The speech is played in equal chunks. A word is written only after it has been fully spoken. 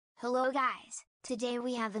Hello guys, today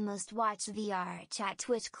we have the most watched VRChat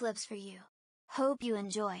Twitch clips for you. Hope you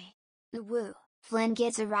enjoy. Woo, Flynn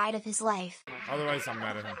gets a ride of his life. Otherwise I'm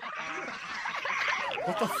mad at him.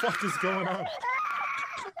 What the fuck is going on?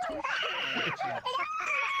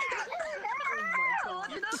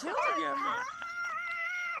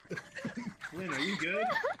 Flynn, are you good?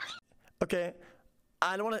 Okay,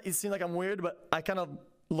 I don't want to seem like I'm weird, but I kind of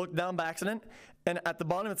looked down by accident, and at the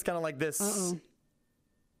bottom it's kind of like this.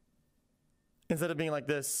 Instead of being like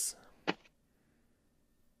this,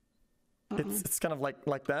 it's kind of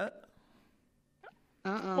like that.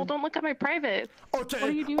 Well, don't look at my private. Okay. What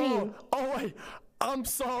are you doing? Oh wait, I'm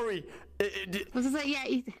sorry. Was it like, yeah,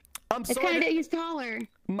 I'm it's sorry. kind of, he's taller.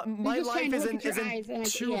 My life is in 200.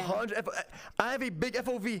 Yeah. I have a big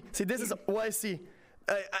FOV. See, this is what I see.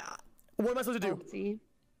 What am I supposed to do? See?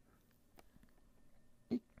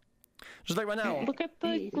 Just like right now. Look at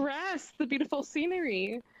the grass, the beautiful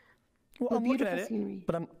scenery. Well, I'm looking at it,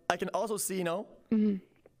 but I can also see, you know.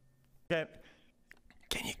 Okay.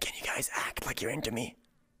 Can you guys act like you're into me?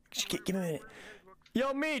 Just give me a minute.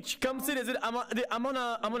 Yo, Meech, come sit. I'm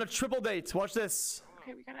on a triple date. Watch this.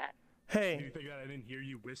 Okay, we got it. Hey. You think I didn't hear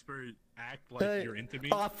you whisper, act like you're into me?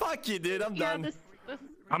 Oh, fuck you, dude. I'm done. This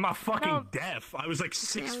I'm not fucking deaf. I was like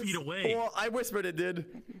 6 feet away. Well, I whispered it, dude.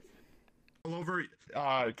 All over.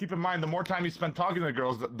 Keep in mind, the more time you spend talking to the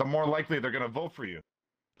girls, the more likely they're gonna vote for you.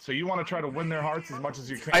 So you want to try to win their hearts as much as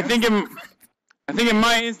you can. I think in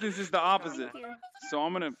my instance it's the opposite. So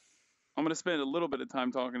I'm gonna spend a little bit of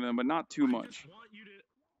time talking to them, but not too much.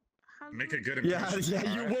 Make a good impression.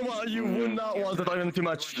 Yeah, you would not want to talk to them too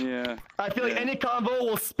much. Yeah. I feel like any convo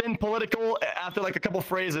will spin political after like a couple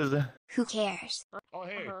phrases. Who cares? Oh,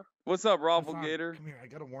 hey. What's up, Raffle Gator? Come here, I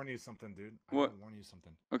gotta warn you something, dude. What? Warn you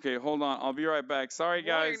something. Okay, hold on. I'll be right back. Sorry,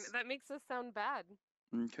 guys. That makes us sound bad.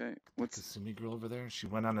 Okay. What's the Simi girl over there? She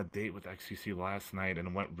went on a date with XQC last night and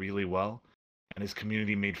it went really well. And his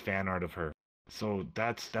community made fan art of her. So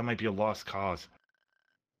that might be a lost cause.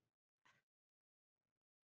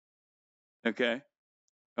 Okay.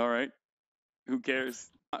 All right. Who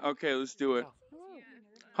cares? Okay, let's do it.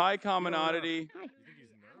 Hi, Common Oddity.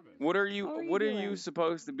 What are you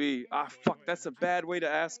supposed to be? Ah, fuck, that's a bad way to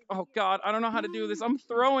ask. Oh God, I don't know how to do this. I'm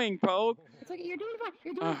throwing, Pogue. It's okay, you're doing fine.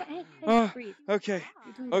 You're doing fine. Hey, breathe. Okay.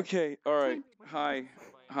 Okay. All right. Hi.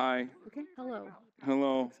 Hi. Okay. Hello.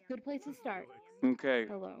 Hello. Good place to start. Okay.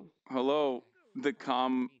 Hello. Hello. The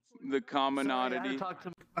common oddity.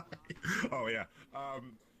 Oh yeah.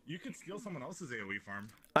 You could steal someone else's AOE farm.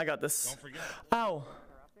 I got this. Don't forget. Ow.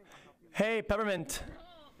 Hey, Peppermint.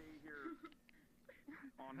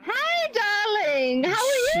 Hi, darling. How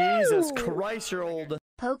are you? Jesus Christ, you're old.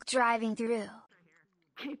 Poke driving through.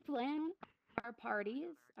 I plan our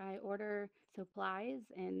parties. I order supplies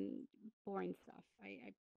and boring stuff.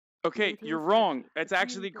 Okay, you're wrong. That's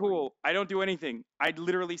actually cool. I don't do anything. I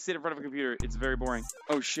literally sit in front of a computer. It's very boring.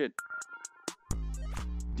 Oh shit.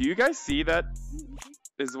 Do you guys see that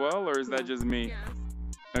as well, or is that just me? Yes.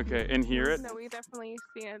 Okay, and hear it? No, we definitely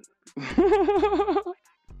see it. I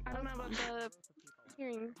don't know about the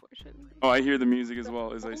hearing portion. Oh, I hear the music as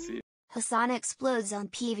well as I see it. Hassan explodes on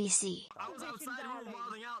PVC. I was outside, we were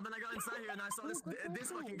wilding out, then I got inside here and I saw this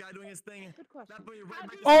fucking guy doing his thing.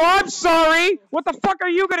 Oh, I'm sorry! What the fuck are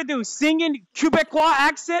you gonna do? Sing in Quebecois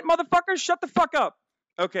accent, motherfucker? Shut the fuck up.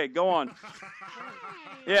 Okay, go on.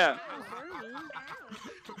 Yeah.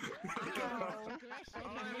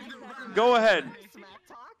 Go ahead.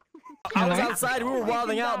 I was outside, we were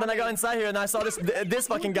wilding out, then I got inside here and I saw this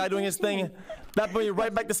fucking guy doing his thing. That put me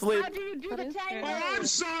right back to sleep. Oh, I'm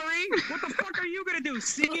sorry! What the fuck are you gonna do?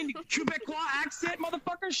 Sing in Quebecois accent,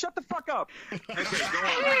 motherfucker? Shut the fuck up. Okay, go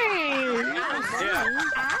on. Yeah.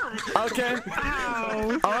 Okay.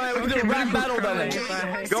 Alright, we can do a rap battle then.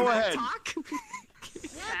 Go ahead.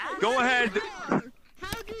 Go ahead.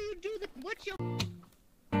 How do you do the? What's your?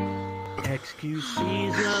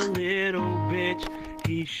 XQC's a little bitch.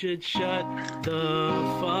 He should shut the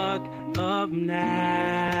fuck up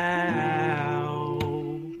now.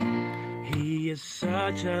 He is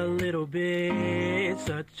such a little bit,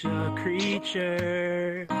 such a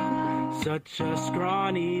creature, such a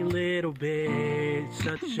scrawny little bit,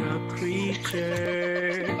 such a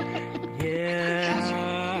creature.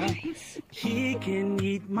 Yeah, he can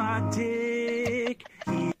eat my dick.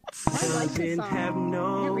 He doesn't have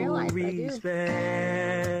no respect.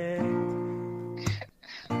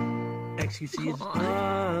 XQC is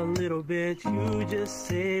a little bit, you just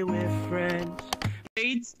say we're friends.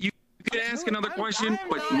 You could ask another question,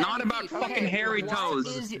 but not about fucking hairy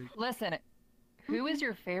toes. Listen, who is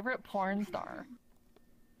your favorite porn star?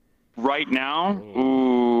 Right now?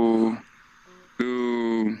 Ooh.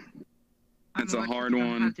 That's a hard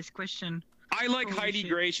one. This question. I like Heidi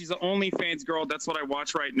Gray. She's the OnlyFans girl. That's what I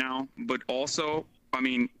watch right now. But also, I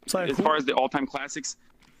mean, as far as the all-time classics,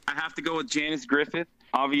 I have to go with Janice Griffith.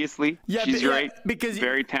 Obviously, yeah, she's great. Because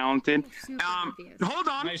very talented. Hold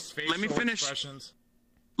on. Nice Let me finish. Expressions.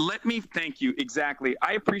 Let me thank you. Exactly.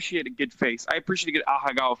 I appreciate a good face. I appreciate a good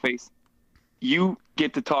ahagao face. You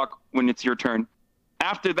get to talk when it's your turn.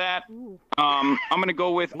 After that, I'm gonna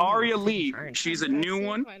go with Aria Lee. She's a new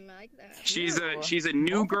one. She's a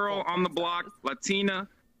new girl on the block, Latina,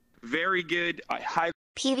 very good.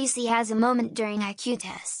 PVC has a moment during IQ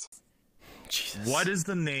test. Jesus. What is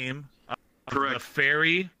the name of the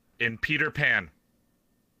fairy in Peter Pan?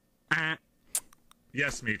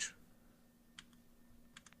 Yes, Meech.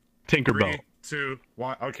 Tinkerbell. 3, 2,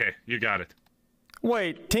 1. Okay, you got it.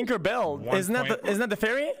 Wait, Tinkerbell? Isn't that the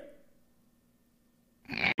fairy?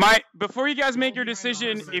 Before you guys make your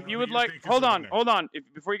decision, if you would like, hold on.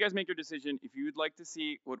 Before you guys make your decision, if you would like to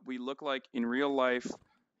see what we look like in real life,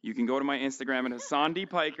 you can go to my Instagram at Hassan D.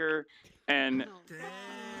 Piker, and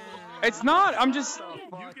it's not. I'm just.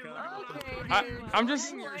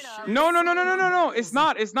 No. It's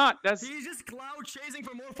not. That's. He's just cloud chasing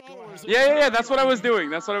for more followers. Yeah. That's what I was doing.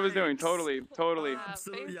 Totally.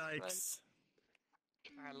 Absolute yikes.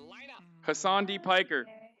 Hassan D. Piker.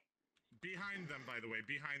 Behind them, by the way.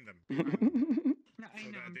 Behind them.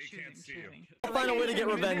 So that they can't see you. I'll find a way to get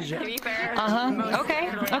revenge.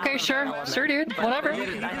 Okay, sure, dude. Whatever you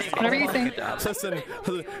think. Listen,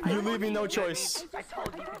 you leave me no choice.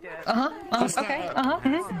 Okay.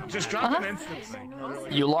 Just drop an instance.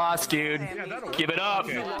 You lost, dude. Give it up.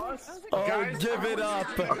 Oh, give it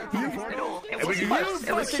up. You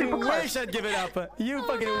fucking wish I'd give it up. You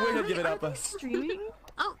fucking wish I'd give it up.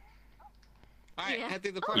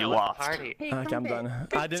 You lost. Okay, I'm done.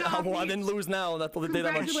 I didn't lose now. That did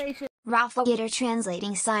that much. Raffle Gator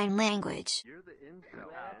translating sign language.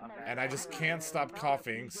 And I just can't stop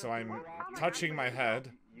coughing, so I'm touching my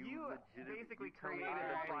head.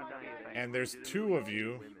 And there's 2 of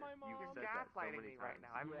you.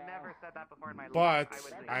 But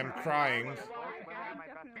I'm crying.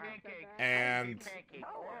 And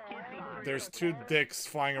there's 2 dicks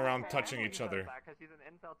flying around touching each other.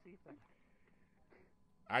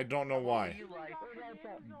 I don't know why.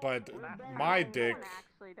 But my dick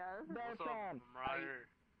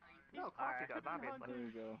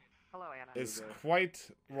is quite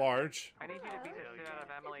large.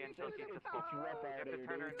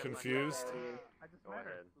 Confused.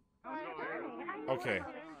 Okay.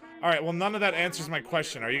 Alright, well none of that answers my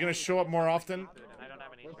question. Are you gonna show up more often?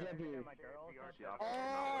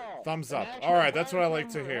 Thumbs up. Alright, that's what I like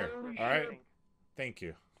to hear. Alright? Thank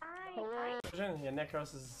you. Yeah,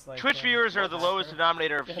 Necros is like, Twitch viewers are the lowest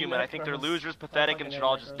denominator of human. I think they're losers, pathetic, and should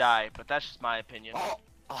all just die. But that's just my opinion.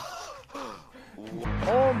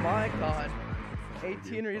 Oh my god.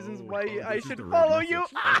 18 reasons why I should follow you.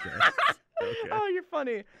 Oh, you're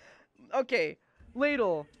funny. Okay,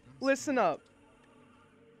 Ladle, listen up.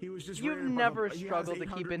 You've never struggled to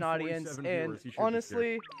keep an audience, and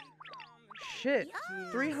honestly, shit,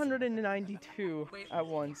 392 at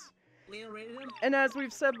once. And as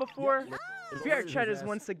we've said before, VRChat is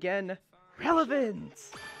once again relevant.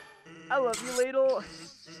 I love you, Ladle.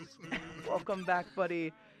 Welcome back,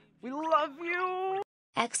 buddy. We love you.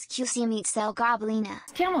 XQC meets El Goblina.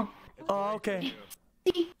 Camel. Oh, okay.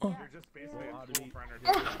 Oh,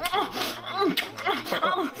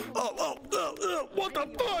 what the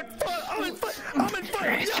fuck? I'm in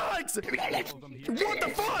fight. Yikes! What the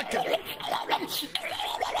fuck?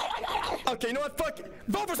 Okay, you know what? Fuck.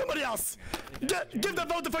 Vote for somebody else. Give the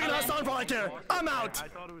vote to fucking Hassan for all I care. I'm out. I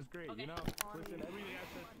thought it was great, you know? Listen,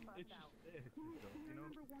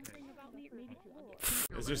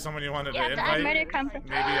 is there someone you wanted to invite? Maybe a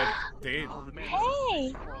date?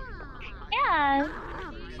 Hey! Yeah.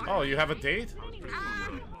 Oh, you have a date?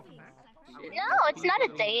 No, it's not a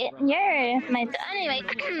date. You're my... Anyway,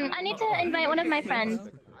 I need to invite one of my friends.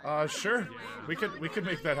 Sure. We could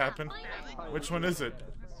make that happen. Which one is it?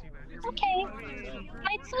 Okay.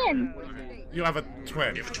 My twin. You have a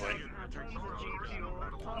twin? You have a twin?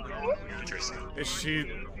 Is she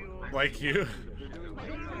like you?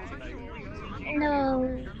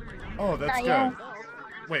 No. Oh, that's not good. Yet.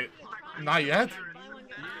 Wait, not yet?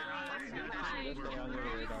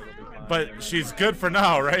 But she's good for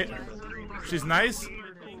now, right? She's nice?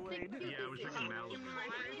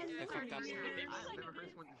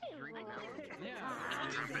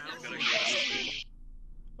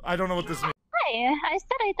 I don't know what this means. Hi, I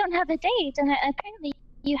said I don't have a date, and apparently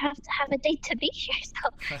you have to have a date to be here, so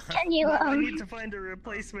can you, I need to find a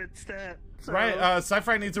replacement stat. So... Right,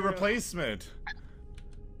 Sci-Fi needs a replacement.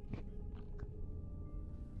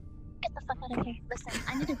 Get the fuck out of here. Listen,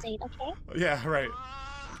 I need a date, okay? Yeah, right.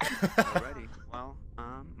 Alrighty. Well,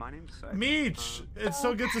 my name's Simon. Meech, it's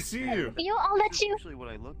so good to see you. I'll let you. Usually what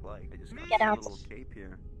I look like. I just got Get out. a little cape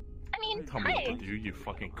here. I mean, Tell me hi. what to do, you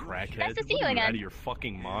fucking crackhead. Nice to see you What, are again. Out of your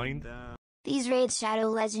fucking mind? These Raid Shadow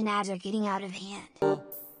Legend ads are getting out of hand.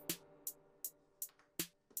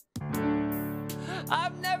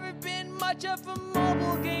 I've never been much of a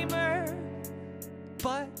mobile gamer,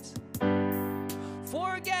 but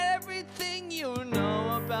forget everything you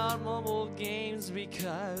know about mobile games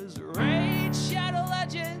because Raid Shadow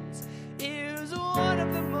Legends is one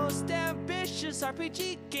of the most ambitious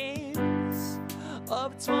RPG games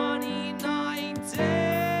of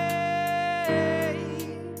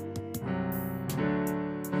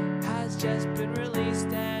 2019. Has just been released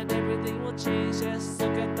and everything will change. Just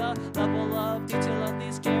look at the level of detail of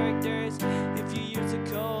these characters. If you use a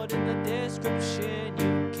code in the description,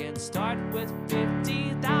 you can start with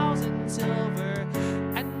 50,000 silver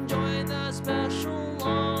and join the special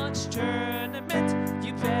launch turn.